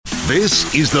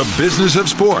This is the Business of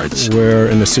Sports. We're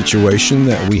in a situation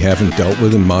that we haven't dealt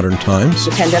with in modern times.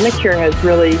 The pandemic here has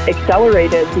really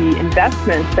accelerated the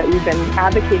investments that we've been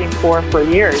advocating for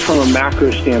years. From a macro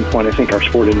standpoint, I think our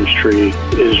sport industry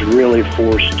is really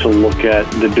forced to look at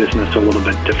the business a little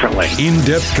bit differently.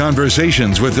 In-depth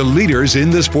conversations with the leaders in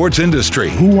the sports industry.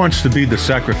 Who wants to be the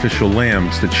sacrificial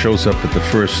lambs that shows up at the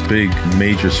first big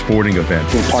major sporting event?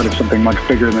 We're part of something much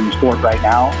bigger than sport right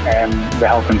now, and the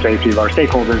health and safety of our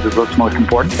stakeholders is what's most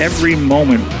important. Every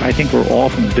moment, I think we're all,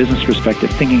 from a business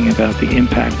perspective, thinking about the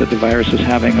impact that the virus is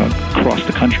having across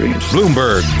the country.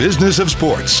 Bloomberg Business of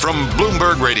Sports from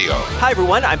Bloomberg Radio. Hi,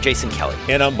 everyone. I'm Jason Kelly.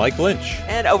 And I'm Mike Lynch.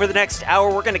 And over the next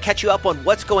hour, we're going to catch you up on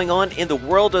what's going on in the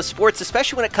world of sports,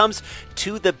 especially when it comes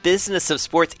to the business of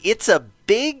sports. It's a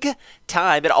big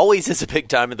time. It always is a big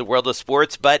time in the world of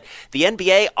sports, but the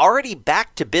NBA already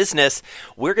back to business.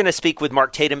 We're going to speak with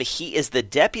Mark Tatum. He is the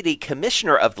deputy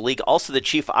commissioner of the league, also the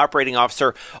chief operating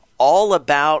officer, all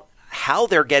about how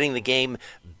they're getting the game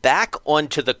back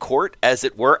onto the court, as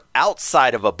it were,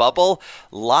 outside of a bubble.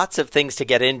 Lots of things to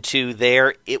get into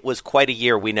there. It was quite a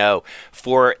year, we know,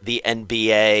 for the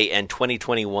NBA, and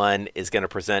 2021 is going to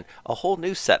present a whole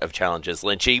new set of challenges,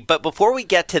 Lynchy. But before we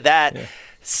get to that,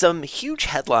 some huge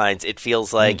headlines, it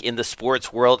feels like, in the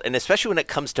sports world, and especially when it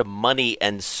comes to money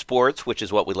and sports, which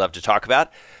is what we love to talk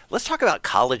about. Let's talk about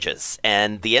colleges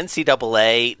and the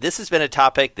NCAA. This has been a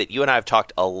topic that you and I have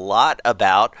talked a lot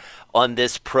about on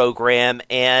this program,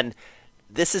 and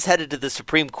this is headed to the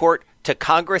Supreme Court, to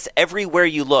Congress. Everywhere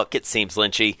you look, it seems,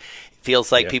 Lynchy,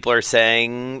 feels like people are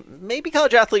saying maybe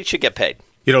college athletes should get paid.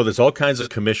 You know, there's all kinds of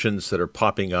commissions that are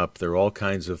popping up. There are all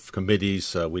kinds of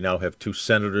committees. We now have 2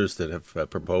 senators that have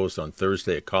proposed on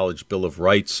Thursday a college bill of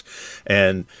rights.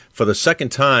 And for the second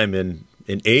time in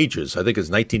ages, I think it's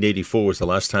 1984 was the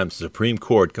last time the Supreme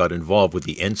Court got involved with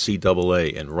the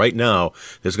NCAA. And right now,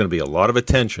 there's going to be a lot of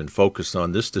attention focused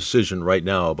on this decision right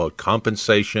now about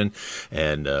compensation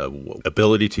and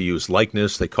ability to use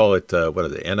likeness. They call it,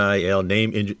 NIL,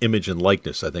 name, image, and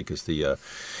likeness, I think is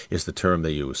the term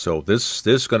they use. So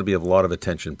there's going to be a lot of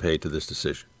attention paid to this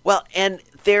decision. Well, and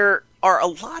there are a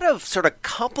lot of sort of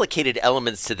complicated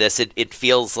elements to this, it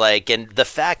feels like. And the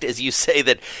fact, as you say,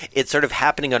 that it's sort of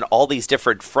happening on all these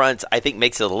different fronts, I think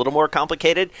makes it a little more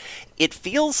complicated. It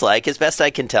feels like, as best I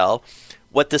can tell,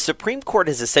 what the Supreme Court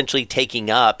is essentially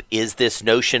taking up is this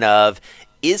notion of,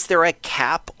 is there a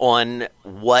cap on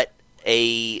what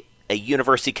a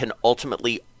university can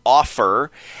ultimately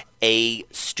offer a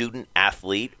student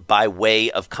athlete by way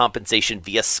of compensation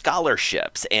via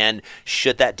scholarships? And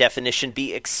should that definition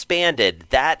be expanded?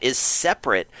 That is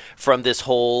separate from this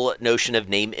whole notion of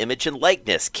name, image, and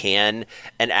likeness. Can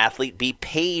an athlete be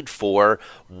paid for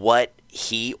what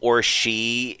he or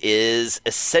she is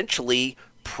essentially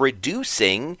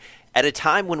producing at a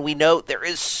time when we know there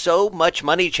is so much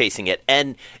money chasing it?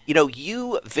 And, you know,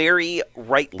 you very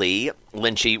rightly,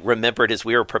 Lynchy, remembered as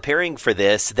we were preparing for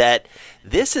this that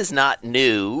this is not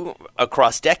new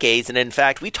across decades. And in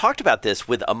fact, we talked about this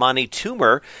with Amani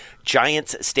Toomer,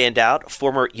 Giants standout,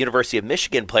 former University of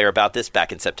Michigan player, about this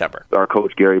back in September. Our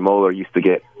coach, Gary Moeller, used to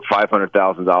get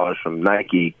 $500,000 from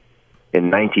Nike in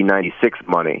 1996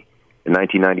 money, in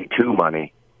 1992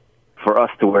 money, for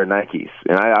us to wear Nikes.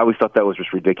 And I always thought that was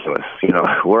just ridiculous. You know,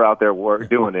 we're out there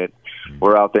doing it.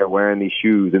 We're out there wearing these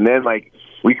shoes. And then,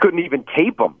 we couldn't even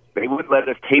tape them. They wouldn't let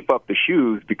us tape up the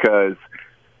shoes because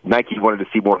Nike wanted to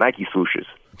see more Nike swooshes.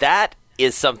 That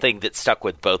is something that stuck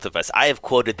with both of us. I have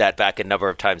quoted that back a number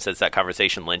of times since that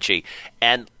conversation, Lynchy.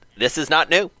 And this is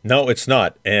not new. No, it's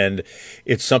not. And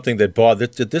it's something that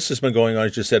bothered. This has been going on,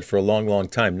 as you said, for a long, long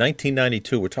time.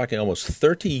 1992, we're talking almost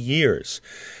 30 years.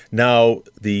 Now,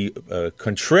 the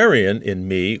contrarian in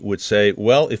me would say,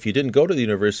 well, if you didn't go to the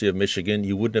University of Michigan,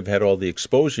 you wouldn't have had all the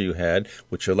exposure you had,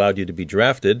 which allowed you to be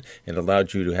drafted and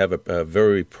allowed you to have a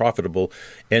very profitable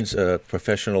and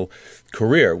professional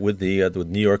career with the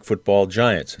New York Football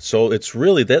Giants. So it's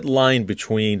really that line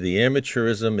between the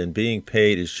amateurism and being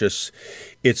paid is just,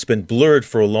 it's been blurred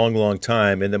for a long, long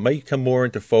time, and it might come more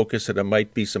into focus, and there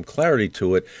might be some clarity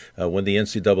to it when the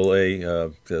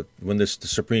NCAA, when the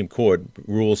Supreme Court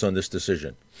rules on this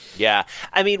decision. Yeah.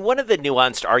 I mean, one of the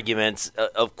nuanced arguments,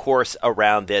 of course,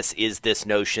 around this is this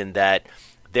notion that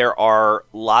there are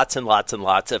lots and lots and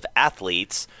lots of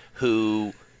athletes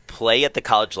who play at the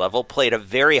college level, play at a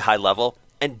very high level,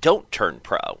 and don't turn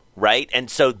pro, right? And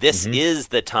so this is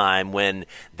the time when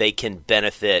they can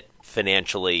benefit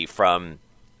financially from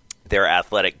their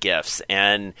athletic gifts.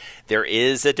 And there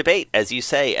is a debate, as you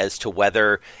say, as to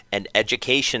whether an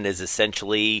education is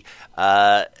essentially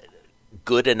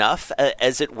good enough,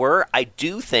 as it were. I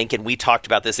do think, and we talked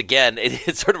about this again,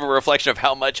 it's sort of a reflection of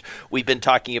how much we've been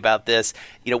talking about this.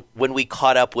 When we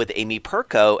caught up with Amy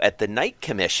Perko at the Knight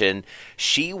Commission,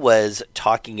 she was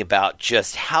talking about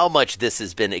just how much this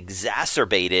has been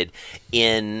exacerbated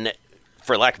in,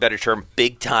 for lack of a better term,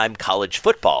 big-time college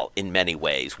football in many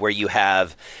ways, where you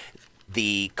have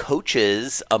the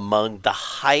coaches among the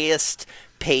highest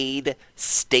paid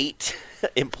state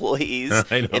employees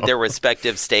in their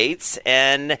respective states.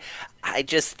 And I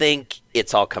just think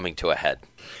it's all coming to a head.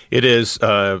 It is.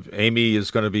 Amy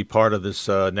is going to be part of this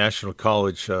National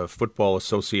College Football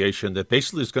Association that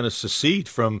basically is going to secede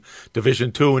from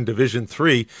Division II and Division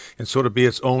III and sort of be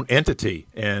its own entity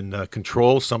and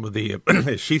control some of the,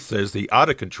 as she says, the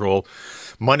out-of-control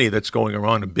money that's going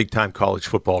around in big-time college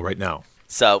football right now.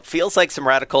 So feels like some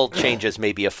radical changes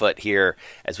may be afoot here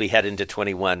as we head into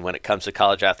 21 when it comes to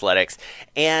college athletics.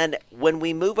 And when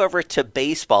we move over to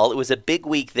baseball, it was a big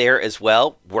week there as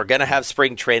well. We're going to have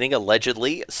spring training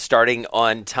allegedly starting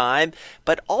on time.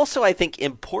 But also I think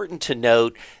important to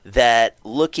note that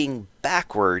looking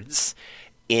backwards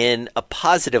in a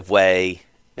positive way,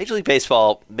 Major League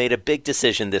Baseball made a big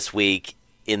decision this week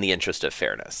in the interest of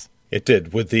fairness. It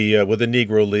did with the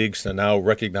Negro Leagues, and now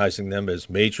recognizing them as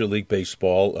Major League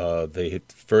Baseball. They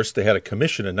had a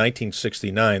commission in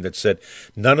 1969 that said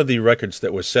none of the records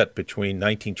that were set between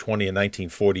 1920 and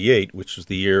 1948, which was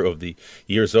the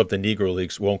years of the Negro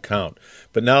Leagues, won't count.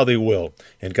 But now they will.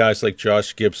 And guys like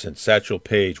Josh Gibson, Satchel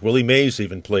Paige, Willie Mays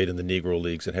even played in the Negro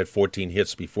Leagues and had 14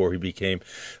 hits before he became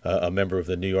a member of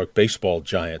the New York Baseball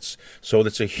Giants. So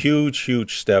that's a huge,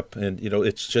 huge step. And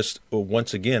it's just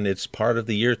once again, it's part of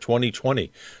the year 2020.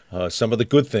 Some of the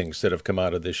good things that have come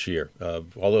out of this year,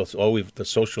 all the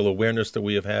social awareness that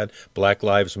we have had, Black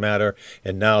Lives Matter,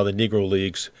 and now the Negro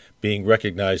Leagues being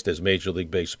recognized as Major League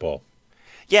Baseball.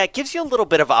 Yeah, it gives you a little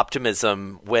bit of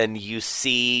optimism when you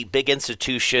see big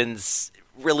institutions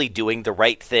really doing the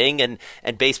right thing.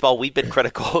 And baseball, we've been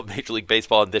critical of Major League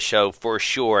Baseball on this show for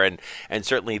sure. And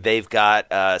certainly they've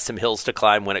got some hills to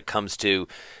climb when it comes to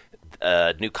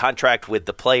new contract with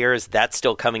the players. That's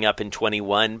still coming up in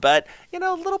 21. But,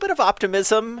 a little bit of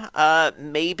optimism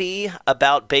maybe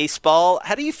about baseball.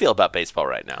 How do you feel about baseball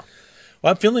right now?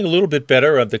 Well, I'm feeling a little bit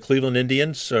better. The Cleveland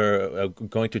Indians are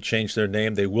going to change their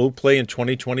name. They will play in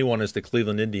 2021 as the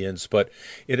Cleveland Indians, but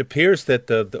it appears that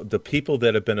the people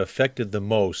that have been affected the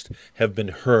most have been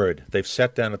heard. They've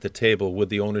sat down at the table with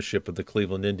the ownership of the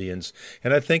Cleveland Indians,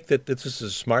 and I think that this is a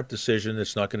smart decision.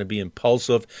 It's not going to be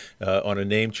impulsive on a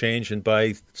name change, and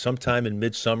by sometime in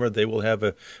midsummer, they will have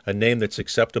a name that's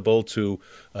acceptable to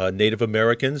Native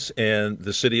Americans and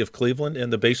the city of Cleveland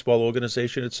and the baseball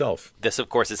organization itself. This, of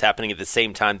course, is happening at the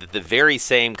same time that the very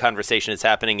same conversation is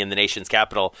happening in the nation's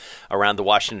capital around the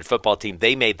Washington football team.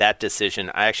 They made that decision.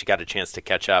 I actually got a chance to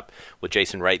catch up with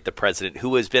Jason Wright, the president,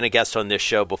 who has been a guest on this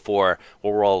show before.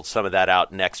 We'll roll some of that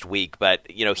out next week. But,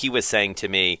 he was saying to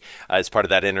me as part of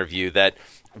that interview that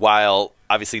while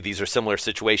obviously these are similar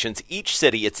situations, each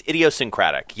city, it's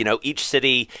idiosyncratic. Each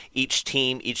city, each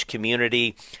team, each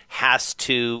community has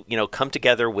to, come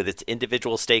together with its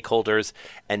individual stakeholders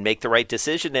and make the right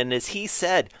decision. And as he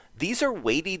said, these are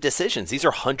weighty decisions. These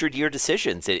are 100-year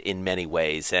decisions in many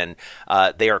ways, and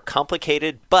they are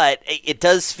complicated. But it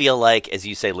does feel like, as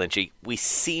you say, Lynchy, we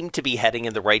seem to be heading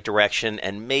in the right direction,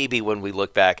 and maybe when we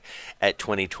look back at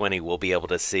 2020, we'll be able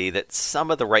to see that some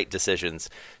of the right decisions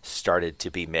started to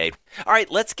be made. All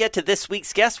right, let's get to this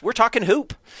week's guest. We're talking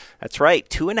hoop. That's right.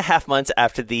 2.5 months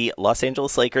after the Los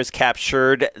Angeles Lakers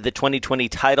captured the 2020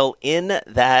 title in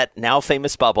that now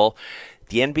famous bubble,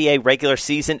 the NBA regular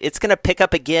season, it's going to pick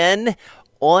up again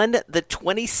on the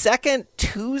 22nd,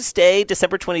 Tuesday,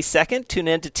 December 22nd. Tune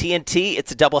in to TNT.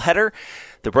 It's a doubleheader.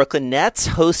 The Brooklyn Nets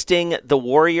hosting the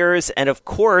Warriors. And, of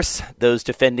course, those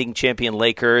defending champion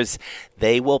Lakers,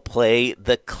 they will play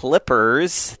the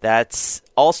Clippers. That's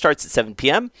all starts at 7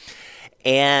 p.m.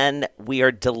 And we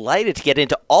are delighted to get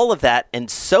into all of that and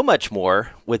so much more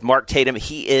with Mark Tatum.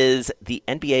 He is the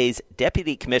NBA's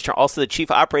Deputy Commissioner, also the Chief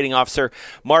Operating Officer.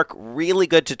 Mark, really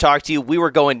good to talk to you. We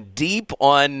were going deep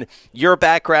on your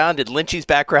background and Lynchy's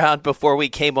background before we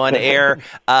came on air.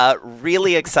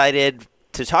 Really excited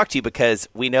to talk to you because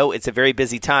we know it's a very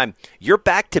busy time. You're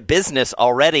back to business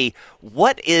already.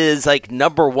 What is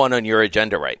number one on your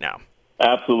agenda right now?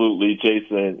 Absolutely,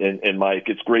 Jason and Mike.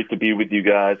 It's great to be with you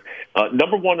guys.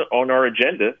 Number one on our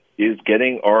agenda is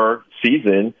getting our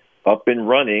season up and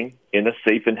running in a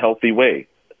safe and healthy way.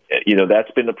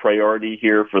 That's been the priority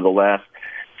here for the last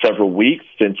several weeks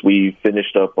since we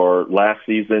finished up our last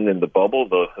season in the bubble.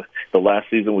 The last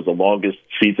season was the longest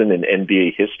season in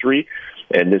NBA history,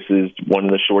 and this is one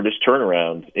of the shortest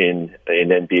turnarounds in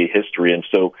NBA history. And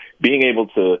so being able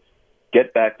to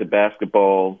get back to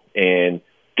basketball and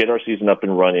get our season up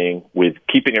and running with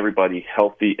keeping everybody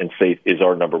healthy and safe is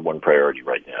our number one priority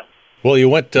right now. Well, you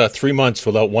went 3 months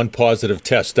without one positive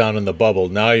test down in the bubble.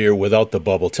 Now you're without the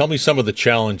bubble. Tell me some of the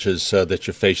challenges that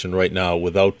you're facing right now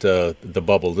without the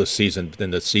bubble this season, in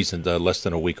the season less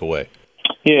than a week away.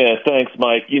 Yeah, thanks,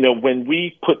 Mike. When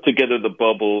we put together the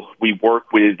bubble, we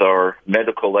worked with our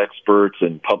medical experts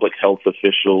and public health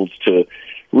officials to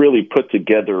really put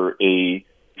together a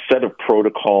set of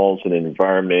protocols and an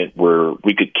environment where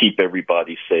we could keep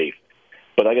everybody safe.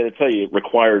 But I got to tell you, it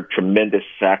required tremendous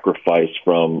sacrifice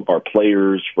from our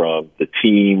players, from the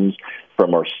teams,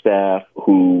 from our staff,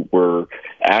 who were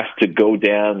asked to go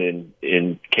down and,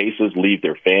 in cases, leave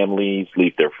their families,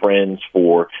 leave their friends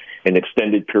for an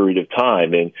extended period of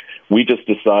time. And we just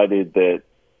decided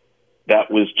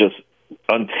that was just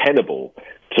untenable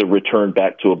to return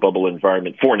back to a bubble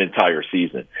environment for an entire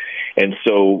season. And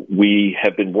so we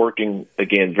have been working,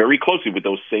 again, very closely with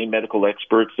those same medical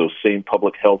experts, those same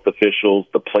public health officials,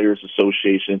 the Players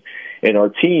Association, and our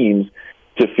teams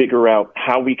to figure out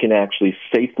how we can actually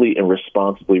safely and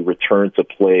responsibly return to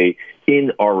play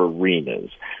in our arenas.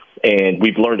 And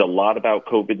we've learned a lot about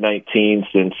COVID-19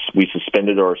 since we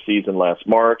suspended our season last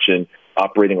March and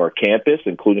operating our campus,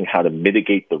 including how to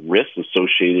mitigate the risks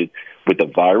associated with the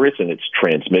virus and its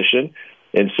transmission.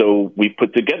 And so we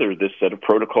put together this set of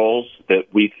protocols that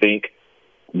we think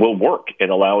will work and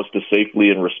allow us to safely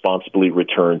and responsibly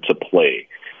return to play.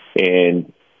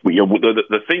 And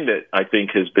the thing that I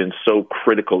think has been so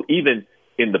critical, even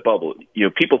in the bubble,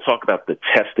 people talk about the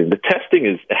testing. The testing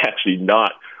is actually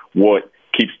not what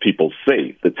keeps people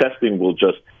safe. The testing will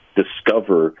just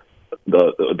discover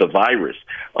the virus.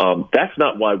 That's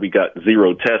not why we got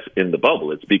zero tests in the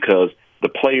bubble. It's because the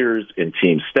players and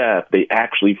team staff, they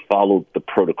actually followed the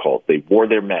protocols. They wore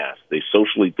their masks. They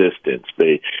socially distanced.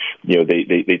 They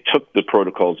took the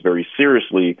protocols very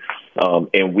seriously.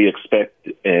 And we expect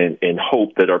and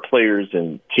hope that our players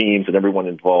and teams and everyone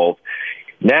involved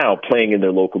now playing in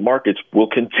their local markets will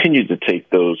continue to take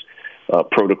those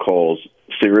protocols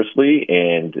seriously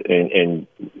and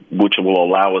which will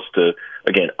allow us to,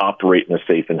 again, operate in a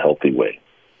safe and healthy way.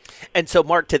 And so,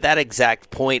 Mark, to that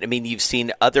exact point, I mean, you've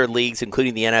seen other leagues,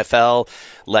 including the NFL,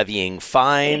 levying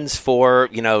fines for,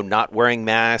 not wearing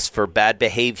masks, for bad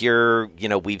behavior.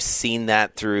 We've seen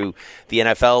that through the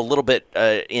NFL, a little bit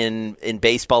in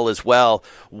baseball as well.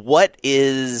 What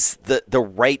is the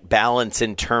right balance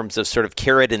in terms of sort of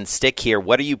carrot and stick here?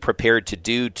 What are you prepared to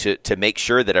do to make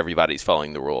sure that everybody's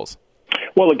following the rules?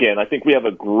 Well, again, I think we have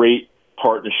a great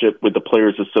partnership with the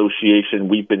Players Association.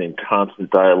 We've been in constant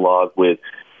dialogue with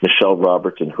Michelle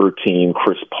Roberts and her team,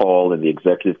 Chris Paul and the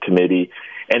executive committee,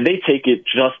 and they take it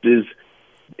just as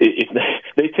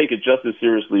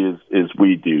seriously as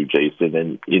we do, Jason.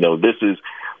 And this is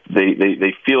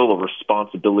they feel a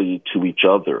responsibility to each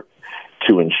other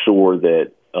to ensure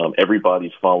that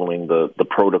everybody's following the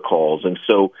protocols. And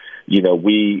so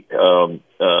we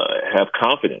have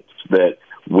confidence that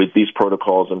with these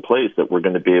protocols in place that we're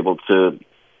going to be able to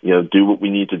do what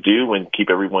we need to do and keep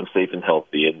everyone safe and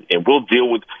healthy. And we'll deal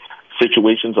with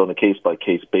situations on a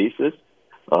case-by-case basis.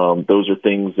 Those are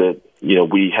things that,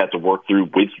 we had to work through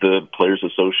with the Players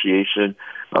Association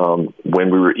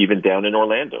when we were even down in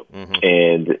Orlando.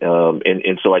 Mm-hmm.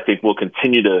 And so I think we'll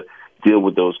continue to deal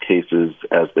with those cases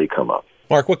as they come up.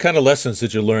 Mark, what kind of lessons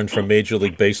did you learn from Major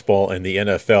League Baseball and the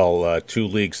NFL, two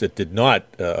leagues that did not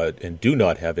and do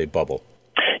not have a bubble?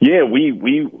 Yeah,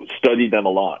 we studied them a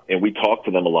lot, and we talked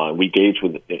to them a lot, and we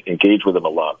engaged with them a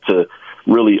lot to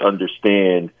really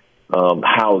understand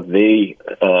how they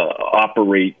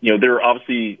operate. There are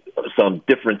obviously some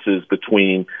differences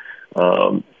between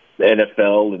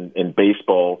NFL and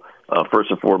baseball.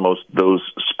 First and foremost, those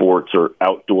sports are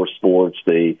outdoor sports.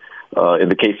 They, in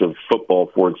the case of football,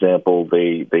 for example,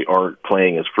 they aren't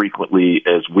playing as frequently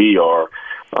as we are.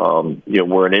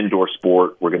 We're an indoor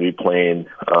sport. We're going to be playing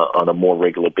on a more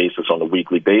regular basis, on a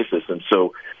weekly basis. And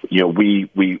so,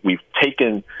 we've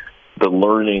taken the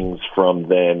learnings from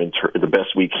them the best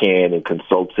we can and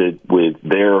consulted with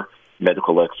their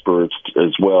medical experts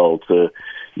as well to,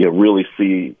 really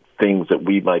see things that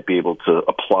we might be able to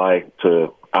apply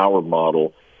to our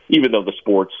model, even though the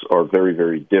sports are very,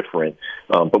 very different.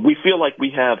 But we feel like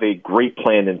we have a great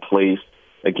plan in place,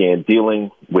 again,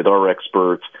 dealing with our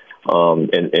experts,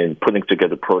 and putting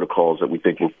together protocols that we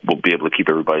think will be able to keep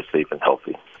everybody safe and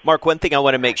healthy. Mark, one thing I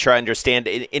want to make sure I understand,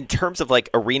 in terms of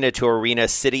like arena to arena,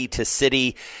 city to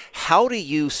city, how do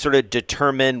you sort of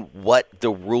determine what the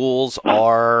rules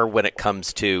are when it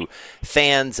comes to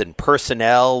fans and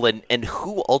personnel, and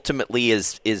who ultimately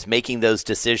is making those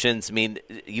decisions? I mean,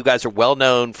 you guys are well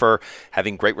known for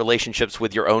having great relationships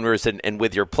with your owners and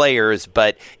with your players,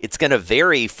 but it's going to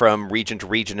vary from region to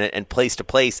region and place to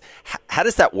place. How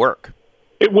does that work?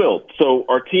 It will. So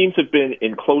our teams have been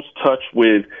in close touch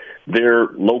with their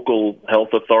local health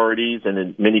authorities, and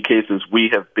in many cases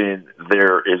we have been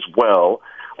there as well,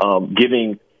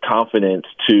 giving confidence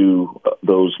to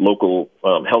those local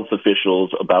health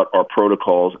officials about our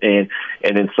protocols, and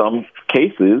in some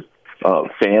cases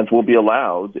fans will be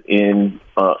allowed in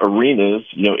arenas.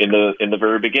 In the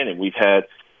very beginning, we've had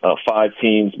 5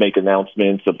 teams make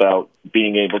announcements about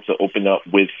being able to open up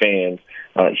with fans: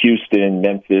 Houston,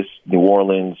 Memphis, New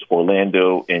Orleans,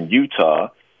 Orlando, and Utah.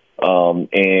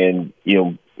 And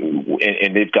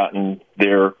they've gotten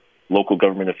their local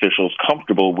government officials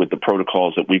comfortable with the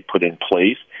protocols that we put in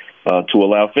place to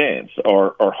allow fans.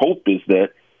 Our hope is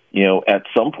that, at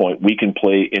some point we can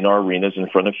play in our arenas in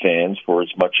front of fans for as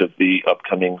much of the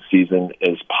upcoming season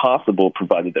as possible,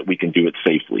 provided that we can do it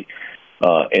safely.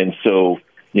 And so,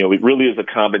 it really is a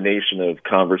combination of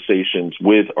conversations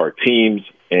with our teams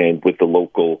and with the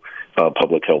local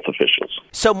public health officials.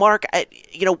 So, Mark,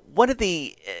 one of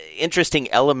the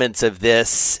interesting elements of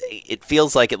this, it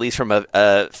feels like, at least from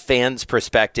a fan's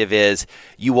perspective, is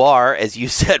you are, as you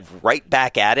said, right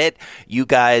back at it. You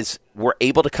guys were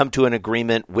able to come to an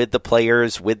agreement with the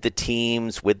players, with the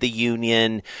teams, with the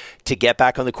union to get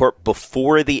back on the court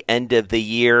before the end of the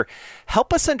year.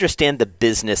 Help us understand the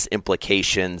business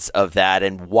implications of that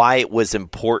and why it was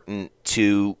important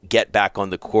to get back on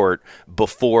the court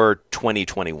before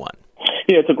 2021.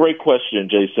 Yeah, it's a great question,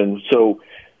 Jason. So,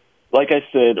 like I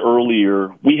said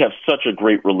earlier, we have such a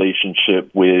great relationship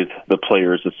with the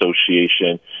Players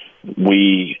Association.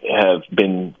 We have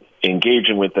been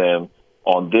engaging with them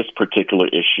on this particular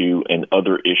issue and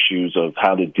other issues of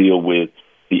how to deal with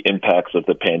the impacts of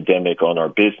the pandemic on our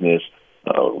business,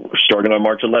 starting on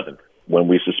March 11th when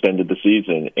we suspended the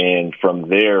season. And from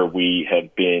there, we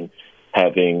have been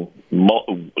having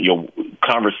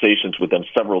conversations with them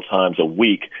several times a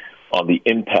week on the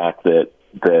impact that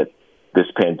this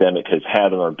pandemic has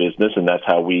had on our business, and that's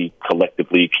how we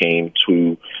collectively came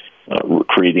to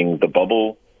creating the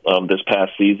bubble this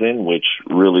past season, which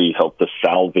really helped us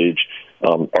salvage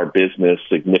our business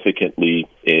significantly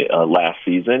last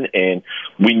season. And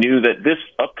we knew that this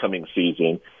upcoming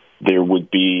season there would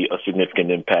be a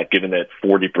significant impact, given that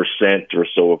 40% or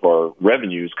so of our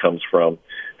revenues comes from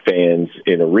fans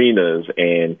in arenas,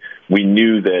 and we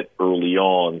knew that early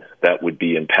on that would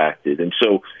be impacted. And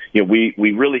so, we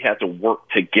really had to work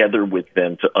together with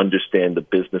them to understand the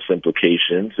business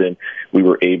implications, and we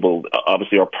were able,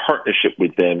 obviously our partnership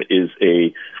with them is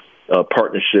a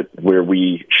partnership where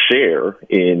we share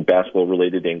in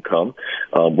basketball-related income,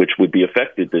 which would be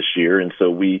affected this year. And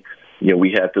so we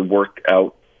had to work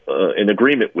out an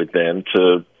agreement with them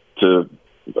to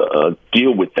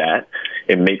deal with that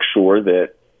and make sure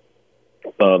that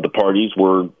the parties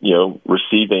were,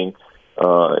 receiving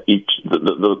each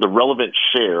the relevant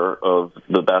share of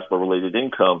the basketball-related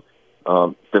income,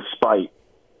 despite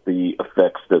the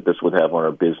effects that this would have on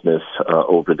our business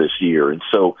over this year. And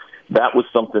so that was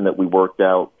something that we worked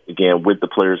out, again, with the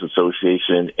Players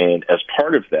Association. And as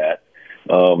part of that,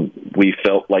 we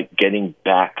felt like getting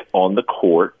back on the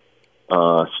court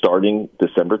starting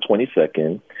December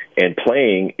 22nd and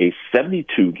playing a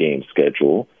 72-game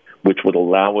schedule, which would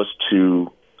allow us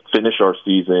to finish our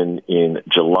season in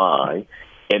July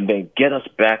and then get us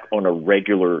back on a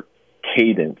regular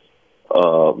cadence,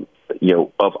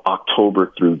 of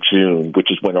October through June,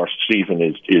 which is when our season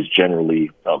is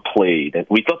generally played. And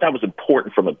we thought that was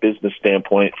important from a business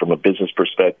standpoint, from a business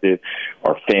perspective.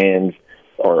 Our fans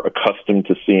are accustomed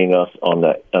to seeing us on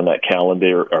that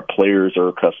calendar. Our players are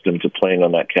accustomed to playing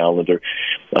on that calendar.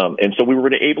 And so we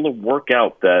were able to work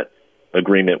out that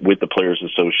agreement with the Players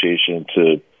Association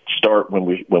to start when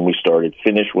we started,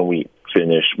 finish when we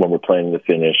finished, when we're planning to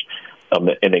finish, and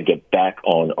then get back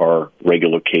on our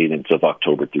regular cadence of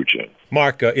October through June.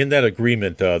 Mark, in that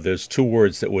agreement, there's two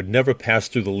words that would never pass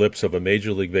through the lips of a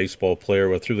Major League Baseball player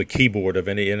or through the keyboard of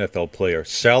any NFL player: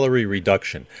 salary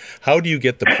reduction. How do you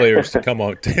get the players to come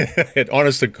out? And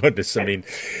honest to goodness, I mean,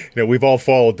 we've all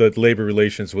followed the labor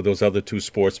relations with those other two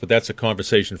sports, but that's a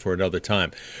conversation for another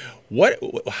time.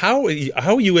 How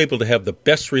are you able to have the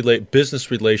best business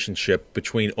relationship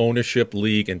between ownership,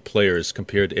 league, and players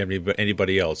compared to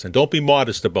anybody else? And don't be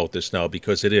modest about this now,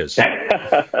 because it is.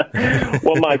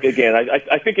 Well, Mike, again,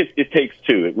 I think it takes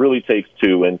two. It really takes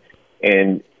two.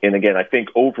 And again, I think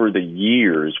over the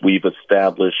years we've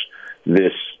established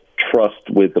this trust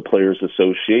with the Players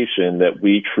Association that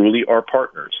we truly are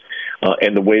partners.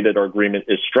 And the way that our agreement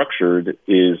is structured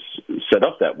is set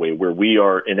up that way, where we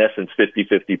are, in essence,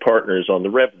 50-50 partners on the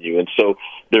revenue. And so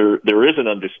there is an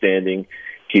understanding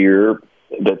here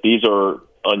that these are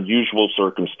unusual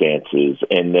circumstances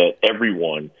and that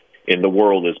everyone in the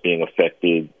world is being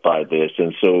affected by this.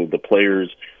 And so the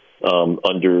players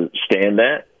understand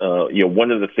that.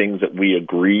 One of the things that we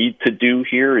agreed to do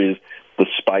here is,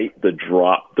 despite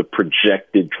the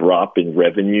projected drop in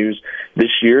revenues this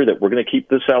year, that we're going to keep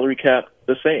the salary cap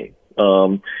the same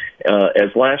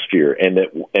as last year, and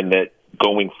that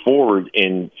going forward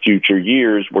in future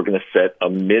years, we're going to set a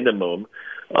minimum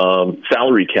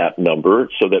salary cap number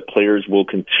so that players will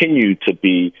continue to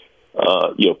be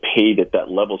paid at that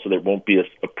level, so there won't be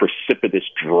a precipitous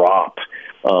drop,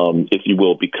 if you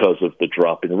will, because of the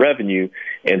drop in revenue.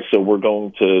 And so we're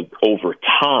going to, over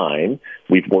time,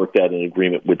 we've worked out an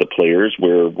agreement with the players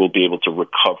where we'll be able to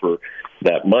recover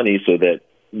that money so that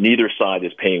neither side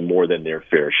is paying more than their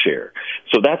fair share.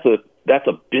 So that's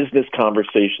a business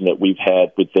conversation that we've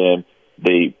had with them.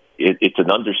 It's an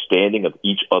understanding of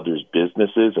each other's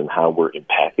businesses and how we're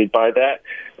impacted by that.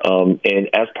 And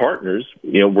as partners,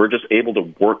 we're just able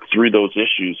to work through those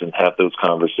issues and have those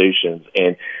conversations.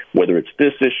 And whether it's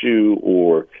this issue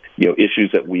or, issues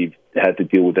that we've had to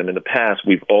deal with them in the past,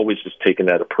 we've always just taken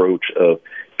that approach of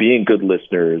being good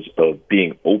listeners, of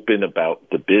being open about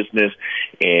the business,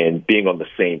 and being on the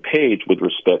same page with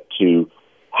respect to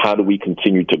how do we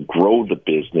continue to grow the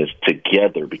business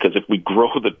together? Because if we grow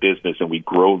the business and we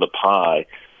grow the pie,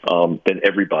 then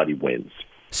everybody wins.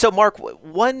 So, Mark,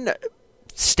 one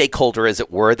stakeholder, as it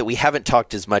were, that we haven't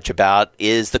talked as much about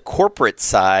is the corporate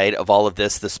side of all of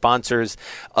this, the sponsors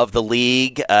of the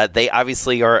league. They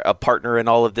obviously are a partner in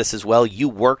all of this as well. You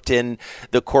worked in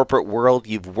the corporate world.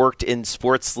 You've worked in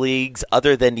sports leagues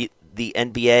other than the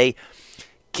NBA.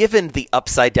 Given the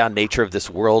upside-down nature of this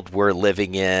world we're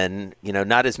living in,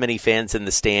 not as many fans in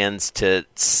the stands to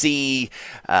see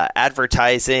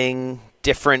advertising,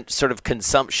 different sort of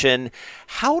consumption,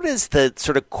 how does the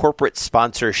sort of corporate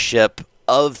sponsorship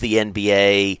of the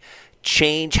NBA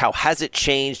change? How has it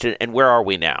changed, and where are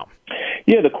we now?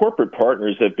 Yeah, the corporate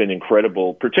partners have been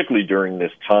incredible, particularly during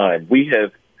this time. We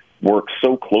have worked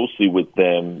so closely with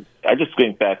them. I just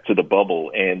think back to the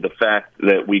bubble and the fact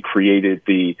that we created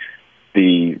the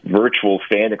virtual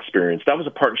fan experience. That was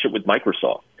a partnership with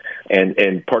Microsoft,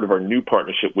 and part of our new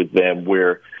partnership with them,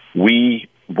 where we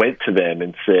went to them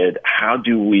and said, how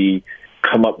do we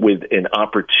come up with an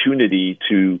opportunity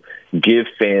to give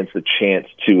fans the chance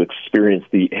to experience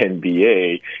the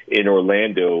NBA in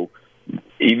Orlando,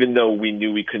 even though we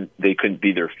knew they couldn't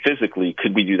be there physically?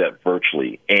 Could we do that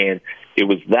virtually? And it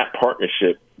was that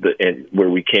partnership where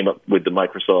we came up with the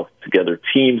Microsoft Together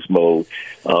Teams mode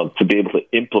to be able to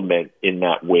implement in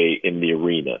that way in the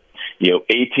arena.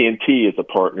 AT&T is a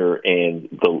partner, and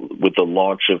with the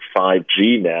launch of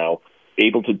 5G now,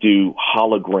 able to do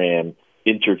hologram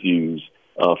interviews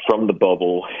from the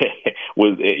bubble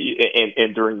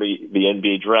and during the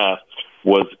NBA draft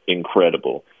was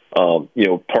incredible.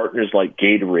 Partners like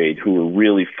Gatorade, who are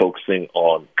really focusing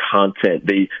on content.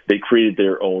 They created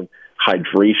their own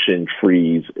hydration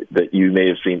trees that you may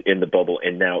have seen in the bubble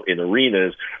and now in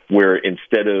arenas, where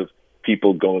instead of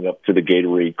people going up to the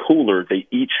Gatorade cooler, they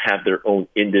each have their own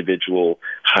individual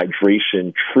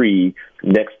hydration tree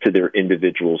next to their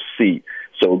individual seat.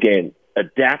 So again,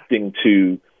 adapting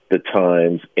to the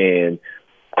times and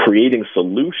creating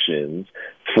solutions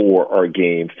for our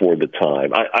game for the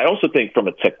time. I also think from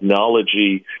a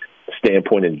technology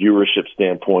standpoint and viewership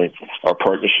standpoint, our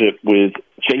partnership with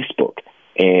Facebook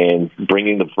and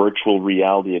bringing the virtual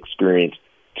reality experience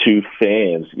to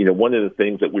fans. One of the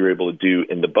things that we were able to do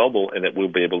in the bubble, and that we'll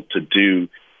be able to do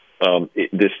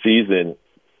this season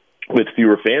with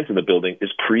fewer fans in the building,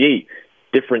 is create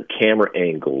different camera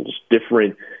angles,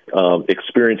 different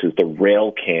experiences. The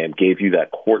rail cam gave you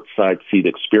that courtside seat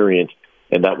experience,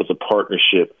 and that was a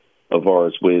partnership of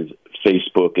ours with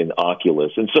Facebook and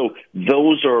Oculus. And so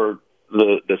those are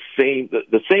the same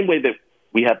way that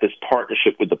we have this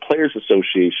partnership with the Players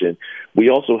Association. We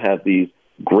also have these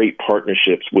great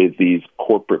partnerships with these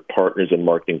corporate partners and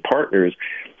marketing partners,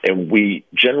 and we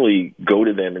generally go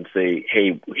to them and say,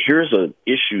 hey, here's an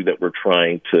issue that we're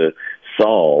trying to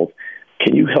solve.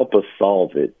 Can you help us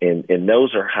solve it? And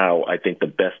those are how I think the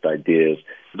best ideas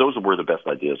those are where the best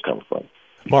ideas come from.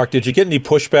 Mark, did you get any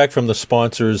pushback from the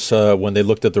sponsors when they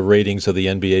looked at the ratings of the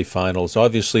NBA Finals?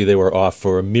 Obviously, they were off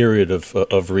for a myriad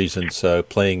of reasons,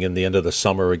 playing in the end of the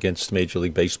summer against Major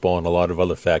League Baseball and a lot of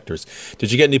other factors.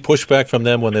 Did you get any pushback from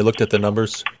them when they looked at the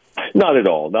numbers? Not at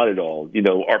all. Not at all.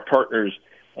 Our partners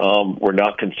were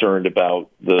not concerned about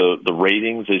the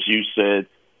ratings. As you said,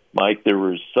 Mike, there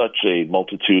was such a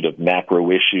multitude of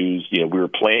macro issues. We were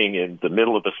playing in the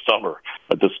middle of the summer,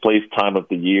 a displaced time of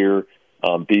the year.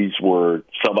 These were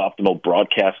suboptimal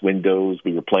broadcast windows.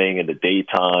 We were playing in the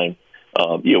daytime.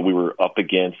 We were up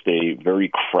against a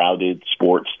very crowded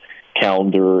sports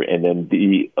calendar, and then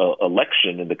the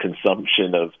election and the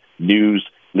consumption of news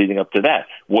leading up to that.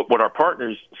 What our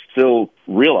partners still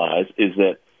realize is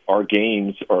that our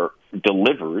games are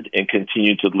delivered and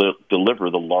continue to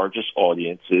deliver the largest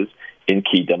audiences in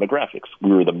key demographics.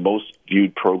 We were the most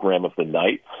viewed program of the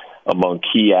night among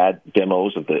key ad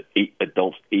demos of the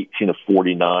adults 18 to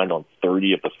 49 on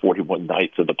 30 of the 41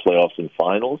 nights of the playoffs and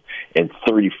finals, and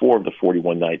 34 of the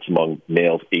 41 nights among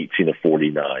males 18 to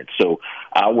 49. So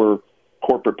our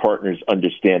corporate partners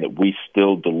understand that we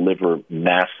still deliver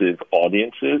massive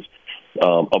audiences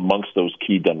amongst those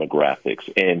key demographics.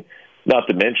 And not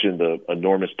to mention the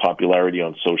enormous popularity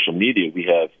on social media. We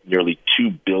have nearly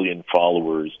 2 billion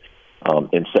followers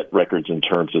and set records in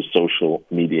terms of social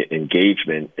media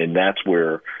engagement, and that's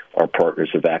where our partners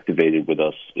have activated with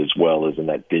us as well as in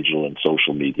that digital and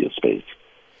social media space.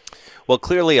 Well,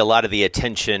 clearly a lot of the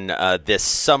attention this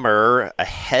summer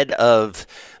ahead of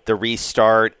the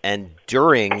restart and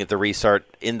during the restart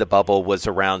in the bubble was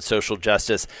around social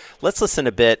justice. Let's listen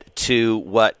a bit to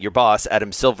what your boss,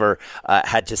 Adam Silver,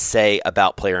 had to say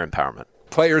about player empowerment.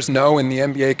 Players know, and the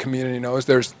NBA community knows,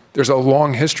 there's a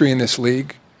long history in this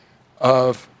league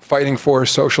of fighting for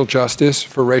social justice,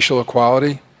 for racial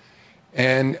equality,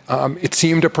 and it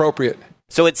seemed appropriate.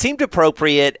 So it seemed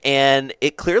appropriate, and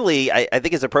it clearly, I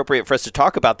think, is appropriate for us to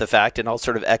talk about the fact, and I'll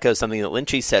sort of echo something that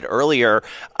Lynchy said earlier.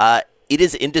 It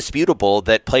is indisputable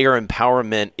that player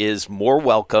empowerment is more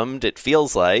welcomed, it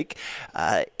feels like,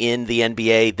 in the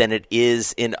NBA than it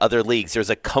is in other leagues. There's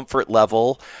a comfort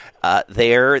level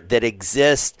there that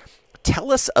exists.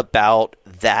 Tell us about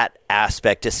that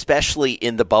aspect, especially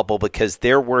in the bubble, because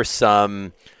there were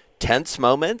some tense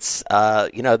moments.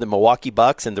 The Milwaukee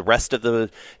Bucks and the rest of the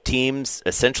teams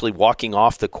essentially walking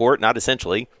off the court,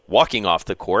 walking off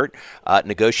the court,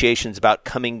 negotiations about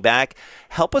coming back.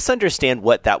 Help us understand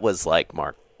what that was like,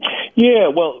 Mark. Yeah,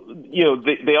 well,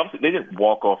 they obviously they didn't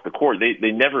walk off the court.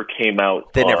 They never came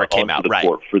out. They never came out the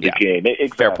court for the game. Exactly.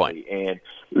 Fair point. And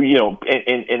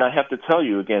and I have to tell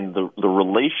you again, the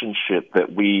relationship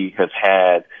that we have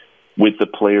had with the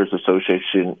Players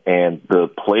Association and the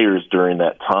players during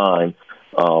that time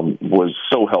was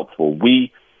so helpful.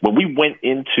 When we went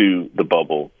into the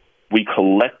bubble, we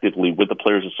collectively, with the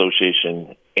Players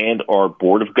Association and our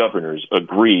Board of Governors,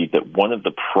 agreed that one of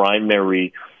the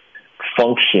primary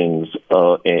functions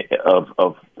of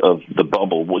the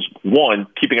bubble was, one,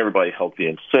 keeping everybody healthy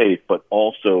and safe, but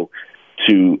also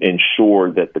to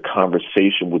ensure that the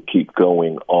conversation would keep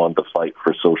going on the fight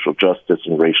for social justice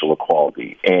and racial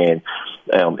equality. And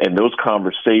those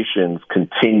conversations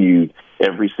continued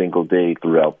every single day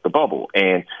throughout the bubble.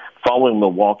 And following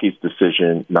Milwaukee's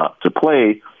decision not to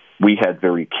play, we had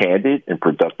very candid and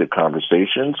productive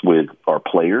conversations with our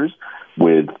players,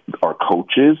 with our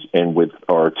coaches, and with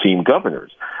our team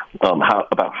governors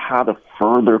about how to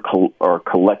further our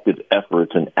collective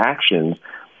efforts and actions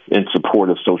in support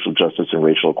of social justice and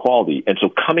racial equality. And so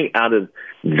coming out of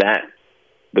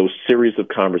those series of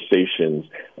conversations,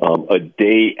 a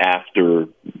day after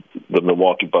the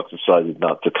Milwaukee Bucks decided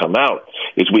not to come out,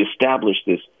 is we established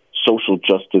this social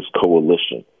justice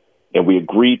coalition. And we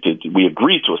agreed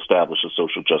to establish a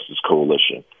social justice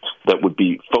coalition that would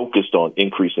be focused on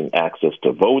increasing access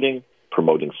to voting,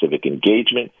 promoting civic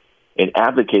engagement, and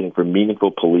advocating for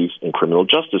meaningful police and criminal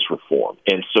justice reform.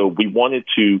 And so we wanted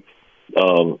to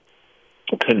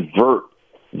convert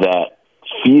that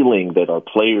feeling that our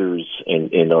players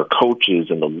and our coaches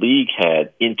and the league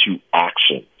had into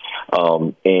action.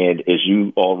 And as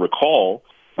you all recall,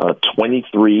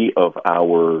 23 of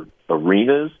our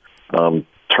arenas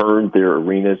turned their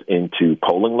arenas into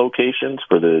polling locations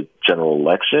for the general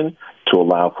election to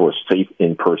allow for a safe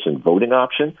in-person voting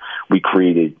option. We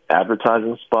created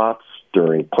advertising spots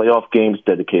during playoff games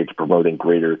dedicated to promoting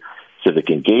greater civic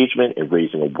engagement and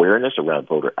raising awareness around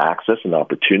voter access and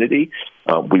opportunity.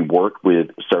 We worked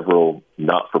with several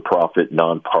not-for-profit,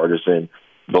 nonpartisan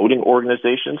voting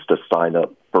organizations to sign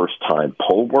up first-time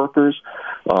poll workers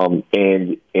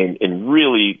and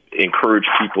really encourage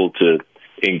people to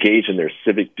engage in their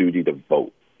civic duty to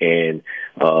vote. And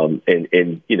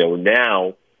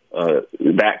now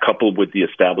that coupled with the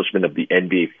establishment of the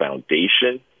NBA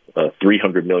Foundation, a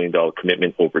 $300 million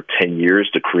commitment over 10 years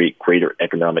to create greater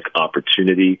economic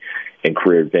opportunity and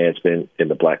career advancement in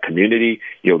the Black community.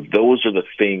 Those are the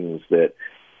things that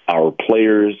our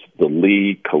players, the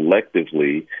league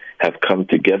collectively have come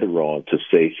together on to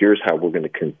say, here's how we're going to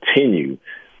continue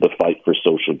the fight for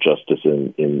social justice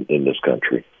in this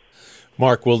country.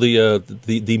 Mark, will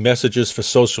the messages for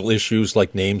social issues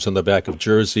like names on the back of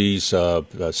jerseys,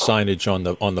 signage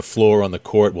on the floor, on the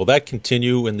court, will that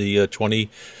continue in the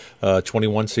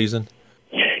 2021 season?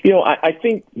 I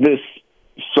think this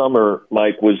summer,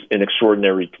 Mike, was an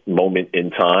extraordinary moment in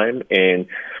time, and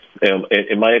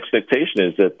my expectation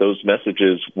is that those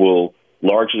messages will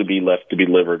largely be left to be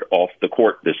delivered off the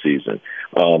court this season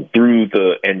through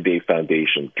the NBA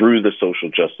Foundation, through the Social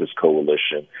Justice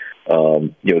Coalition.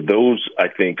 Those, I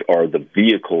think, are the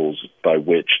vehicles by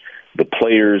which the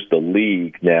players, the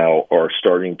league now are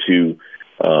starting to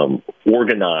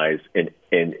organize and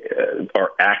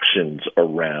our actions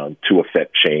around to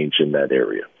affect change in that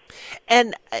area.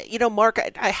 And, Mark,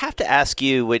 I have to ask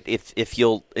you, if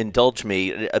you'll indulge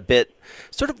me a bit,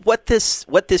 sort of what this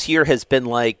year has been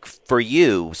like for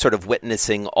you, sort of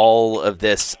witnessing all of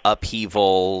this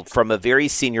upheaval from a very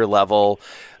senior level,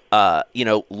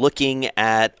 looking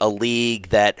at a league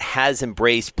that has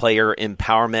embraced player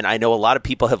empowerment. I know a lot of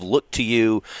people have looked to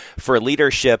you for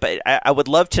leadership. I would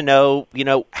love to know,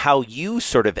 how you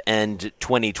sort of end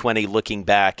 2020 looking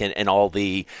back and all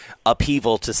the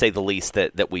upheaval, to say the least,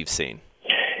 that we've seen.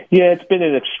 Yeah, it's been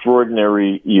an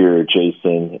extraordinary year,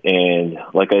 Jason. And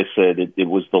like I said, it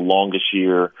was the longest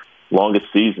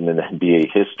season in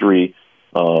NBA history.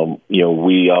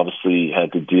 We obviously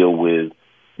had to deal with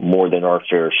more than our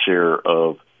fair share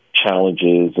of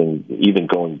challenges, and even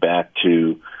going back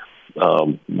to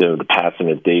the passing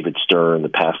of David Stern, the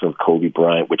passing of Kobe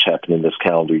Bryant, which happened in this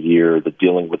calendar year, the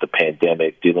dealing with the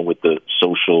pandemic, dealing with the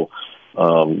social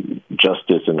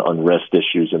justice and unrest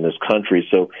issues in this country.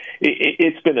 So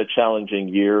it's been a challenging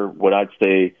year. What I'd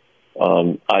say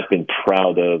I've been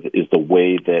proud of is the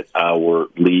way that our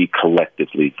league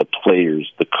collectively, the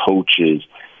players, the coaches,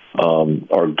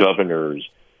 our governors,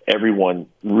 everyone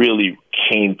really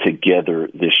came together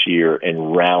this year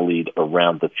and rallied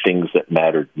around the things that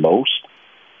mattered most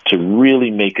to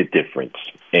really make a difference.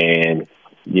 And,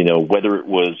 whether it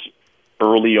was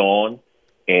early on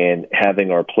and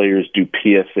having our players do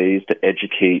PSAs to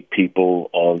educate people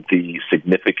on the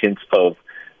significance of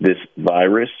this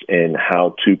virus and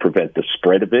how to prevent the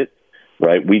spread of it,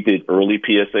 right? We did early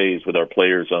PSAs with our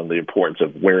players on the importance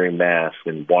of wearing masks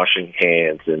and washing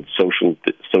hands and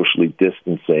socially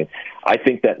distancing. I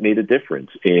think that made a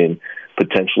difference in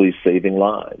potentially saving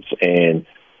lives and,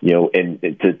 and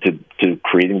to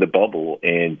creating the bubble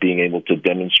and being able to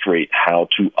demonstrate how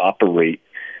to operate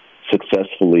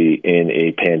successfully in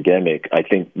a pandemic. I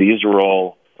think these are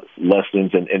all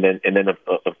lessons, and then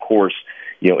of course,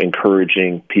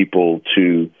 encouraging people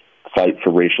to fight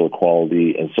for racial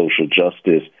equality and social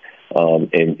justice,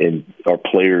 and our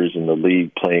players in the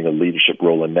league playing a leadership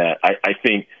role in that. I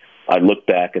think I look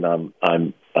back and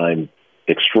I'm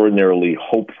extraordinarily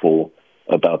hopeful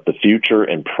about the future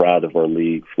and proud of our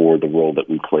league for the role that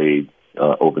we played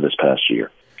over this past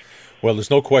year. Well,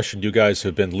 there's no question you guys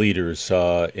have been leaders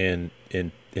in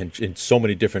so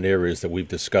many different areas that we've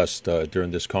discussed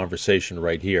during this conversation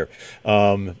right here.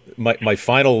 My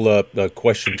final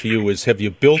question to you is, have you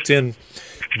built in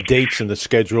dates in the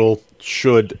schedule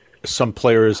should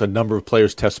a number of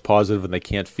players test positive and they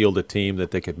can't field a team,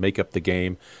 that they could make up the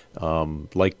game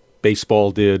like baseball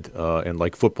did and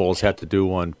like football's had to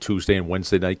do on Tuesday and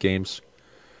Wednesday night games?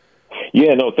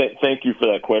 Yeah, no, thank you for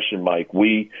that question, Mike.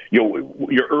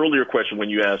 Your earlier question when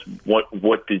you asked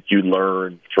what did you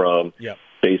learn from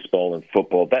baseball and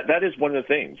football, that is one of the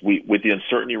things. With the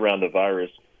uncertainty around the virus,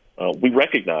 we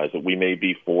recognize that we may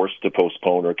be forced to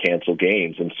postpone or cancel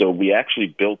games, and so we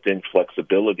actually built in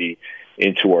flexibility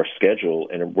into our schedule,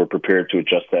 and we're prepared to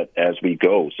adjust that as we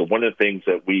go. So one of the things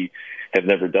that we have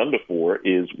never done before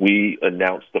is we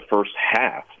announced the first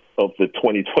half of the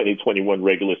 2020-21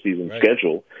 regular season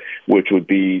schedule, which would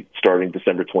be starting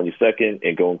December 22nd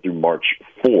and going through March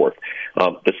 4th.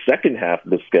 The second half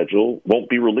of the schedule won't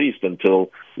be released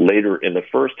until later in the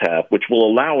first half, which will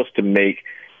allow us to make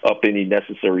up any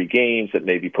necessary games that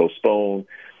may be postponed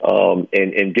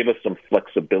and give us some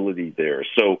flexibility there.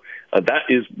 So that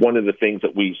is one of the things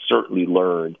that we certainly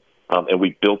learned, and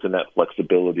we built in that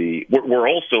flexibility. We're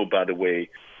also, by the way,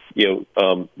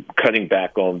 cutting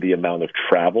back on the amount of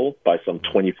travel by some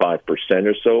 25%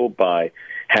 or so by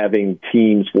having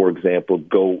teams, for example,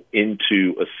 go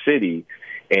into a city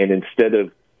And instead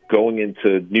of going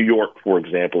into New York, for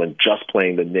example, and just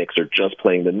playing the Knicks or just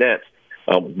playing the Nets,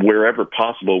 wherever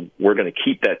possible, we're going to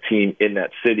keep that team in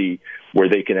that city where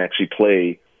they can actually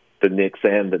play the Knicks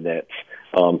and the Nets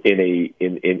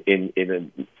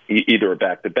in either a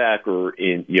back-to-back or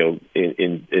in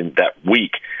that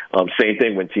week. Same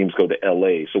thing when teams go to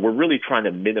LA. So we're really trying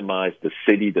to minimize the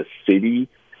city-to-city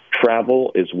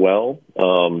travel as well,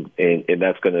 and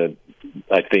that's going to,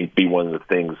 I think, be one of the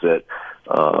things that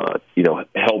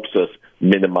helps us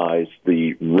minimize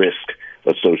the risk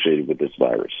associated with this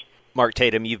virus. Mark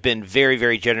Tatum, you've been very,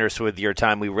 very generous with your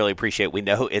time. We really appreciate it. We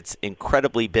know it's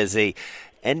incredibly busy.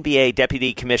 NBA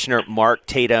Deputy Commissioner Mark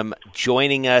Tatum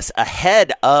joining us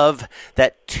ahead of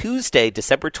that Tuesday,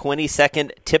 December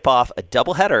 22nd tip-off, a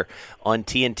doubleheader on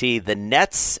TNT. The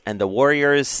Nets and the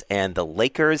Warriors and the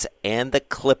Lakers and the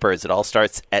Clippers. It all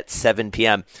starts at 7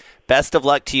 p.m. Best of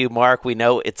luck to you, Mark. We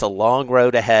know it's a long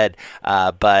road ahead,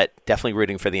 but definitely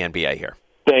rooting for the NBA here.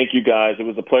 Thank you, guys. It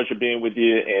was a pleasure being with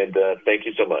you, and thank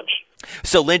you so much.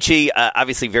 So, Lynchy,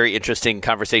 obviously very interesting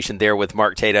conversation there with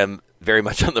Mark Tatum, very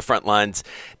much on the front lines,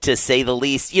 to say the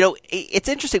least. You know, it's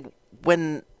interesting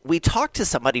when we talk to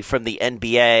somebody from the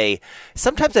NBA,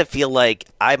 sometimes I feel like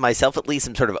I myself, at least,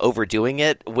 am sort of overdoing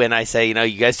it when I say,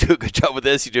 you guys do a good job with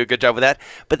this, you do a good job with that.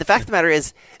 But the fact of the matter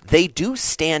is they do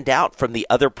stand out from the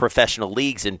other professional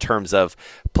leagues in terms of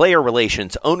player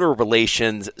relations, owner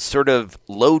relations, sort of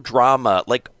low drama,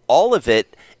 like all of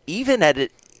it, even at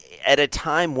a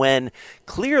time when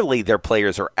clearly their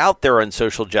players are out there on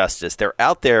social justice, they're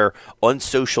out there on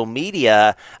social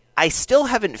media. I still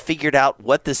haven't figured out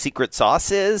what the secret sauce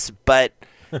is, but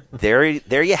there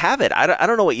you have it. I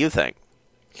don't know what you think.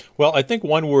 Well, I think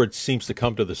one word seems to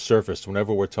come to the surface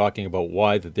whenever we're talking about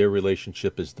why that their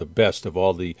relationship is the best of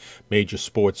all the major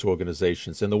sports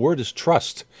organizations, and the word is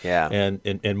trust. Yeah.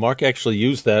 And Mark actually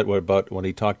used that when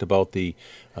he talked about the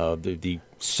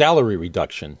salary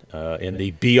reduction and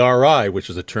the BRI, which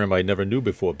is a term I never knew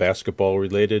before,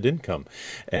 basketball-related income,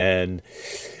 and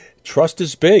trust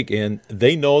is big, and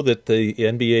they know that the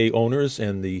NBA owners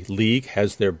and the league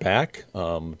has their back.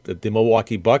 The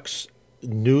Milwaukee Bucks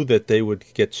knew that they would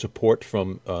get support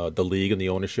from the league and the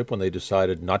ownership when they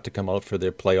decided not to come out for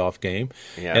their playoff game.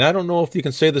 Yeah. And I don't know if you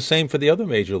can say the same for the other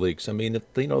major leagues. I mean, the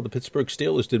Pittsburgh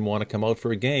Steelers didn't want to come out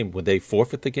for a game. Would they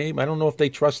forfeit the game? I don't know if they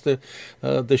trust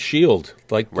the Shield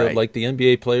like the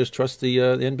NBA players trust the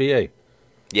NBA.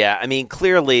 Yeah, I mean,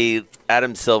 clearly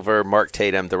Adam Silver, Mark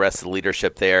Tatum, the rest of the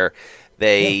leadership there,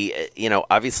 they,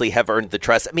 obviously have earned the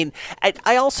trust. I mean,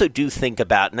 I also do think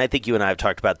about, and I think you and I have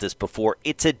talked about this before,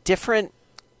 it's a different,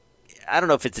 I don't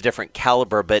know if it's a different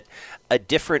caliber, but a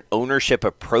different ownership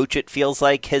approach, it feels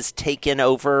like, has taken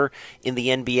over in the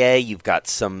NBA. You've got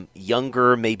some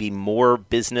younger, maybe more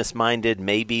business-minded,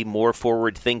 maybe more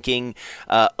forward-thinking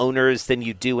owners than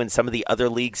you do in some of the other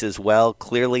leagues as well.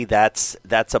 Clearly, that's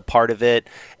a part of it,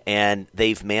 and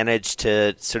they've managed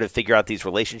to sort of figure out these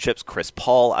relationships. Chris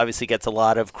Paul obviously gets a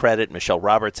lot of credit, Michelle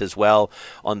Roberts as well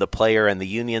on the player and the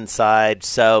union side.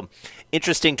 So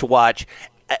interesting to watch.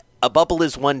 A bubble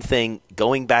is one thing.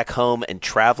 Going back home and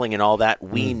traveling and all that,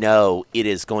 we know it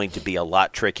is going to be a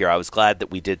lot trickier. I was glad that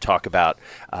we did talk about,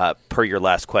 per your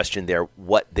last question there,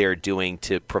 what they're doing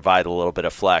to provide a little bit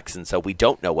of flex. And so we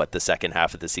don't know what the second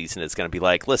half of the season is going to be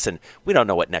like. Listen, we don't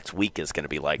know what next week is going to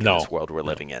be like in this world we're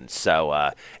living in.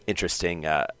 So interesting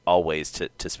always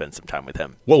to spend some time with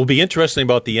him. What will be interesting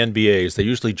about the NBA is they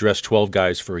usually dress 12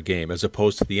 guys for a game, as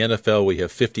opposed to the NFL, we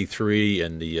have 53,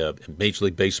 and the Major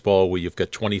League Baseball, where you've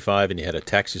got 25, and you had a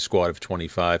taxi squad of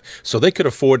 25. So they could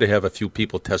afford to have a few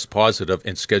people test positive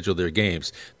and schedule their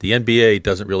games. The NBA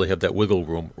doesn't really have that wiggle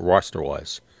room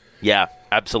roster-wise. Yeah,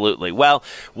 absolutely. Well,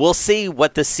 we'll see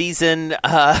what the season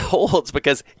holds,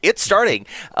 because it's starting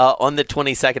on the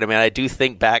 22nd. I mean, I do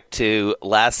think back to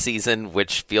last season,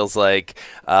 which feels like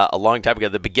a long time ago,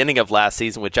 the beginning of last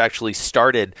season, which actually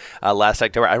started last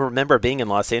October. I remember being in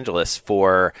Los Angeles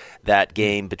for that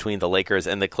game between the Lakers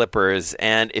and the Clippers.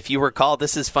 And if you recall,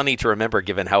 this is funny to remember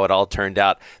given how it all turned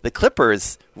out. The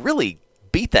Clippers really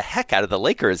beat the heck out of the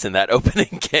Lakers in that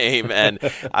opening game. And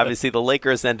obviously the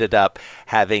Lakers ended up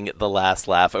having the last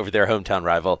laugh over their hometown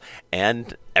rival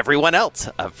and everyone else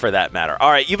for that matter.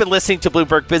 All right, you've been listening to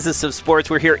Bloomberg Business of Sports.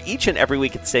 We're here each and every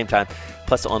week at the same time,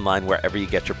 plus online wherever you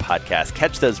get your podcast.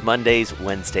 Catch those Mondays,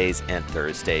 Wednesdays, and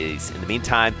Thursdays. In the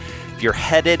meantime, if you're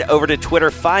headed over to Twitter,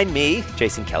 find me,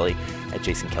 Jason Kelly, at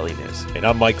Jason Kelly News. And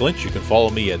I'm Mike Lynch. You can follow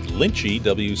me at Lynchy,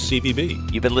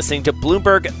 WCVB. You've been listening to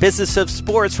Bloomberg Business of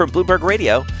Sports from Bloomberg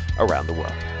Radio around the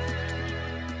world.